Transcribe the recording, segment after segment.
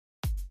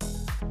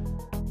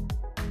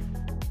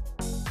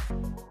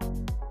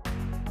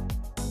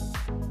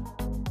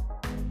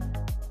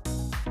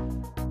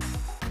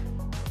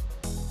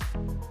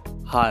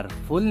Her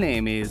full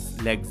name is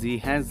Lexi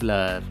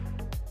Hensler.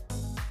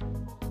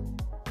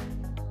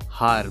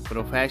 Her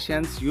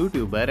professions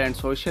YouTuber and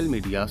social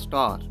media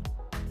star.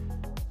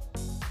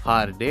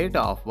 Her date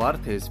of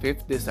birth is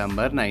 5th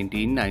December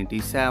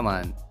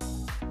 1997.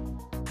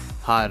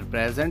 Her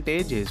present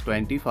age is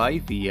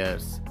 25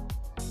 years.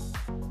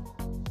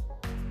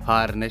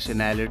 Her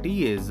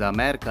nationality is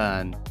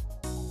American.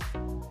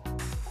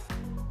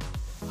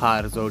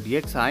 Her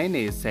zodiac sign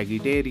is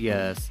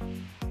Sagittarius.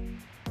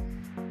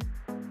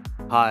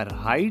 Her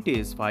height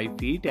is 5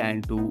 feet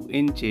and 2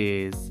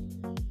 inches.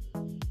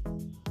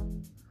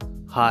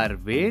 Her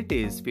weight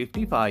is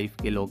 55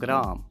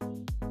 kg.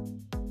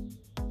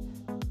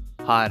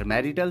 Her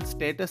marital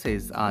status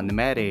is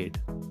unmarried.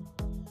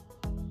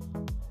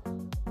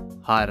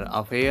 Her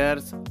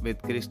affairs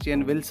with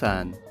Christian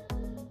Wilson.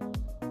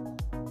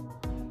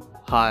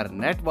 Her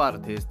net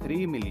worth is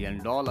 $3 million.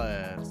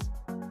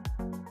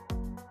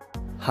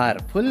 Her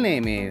full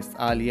name is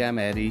Alia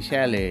Mary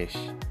Shalish.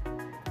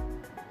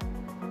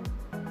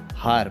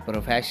 Her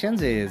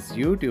professions is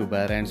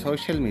YouTuber and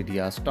social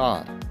media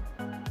star.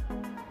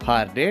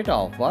 Her date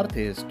of birth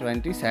is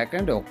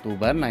 22nd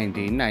October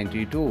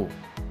 1992.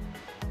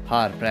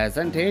 Her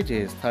present age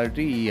is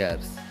 30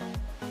 years.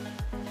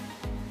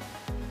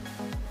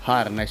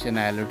 Her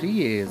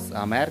nationality is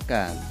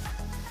American.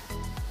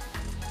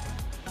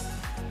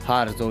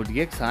 Her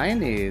zodiac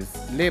sign is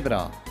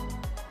Libra.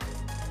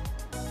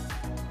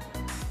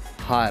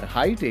 Her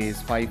height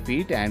is 5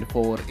 feet and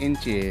 4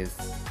 inches.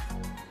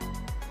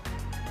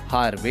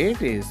 Her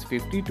weight is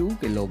 52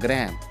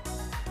 kg.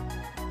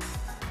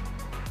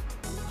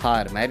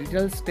 Her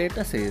marital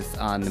status is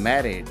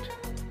unmarried.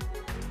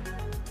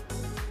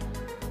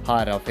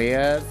 Her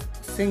affairs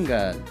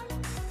single.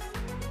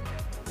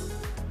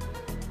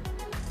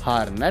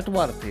 Her net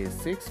worth is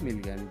 $6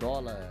 million.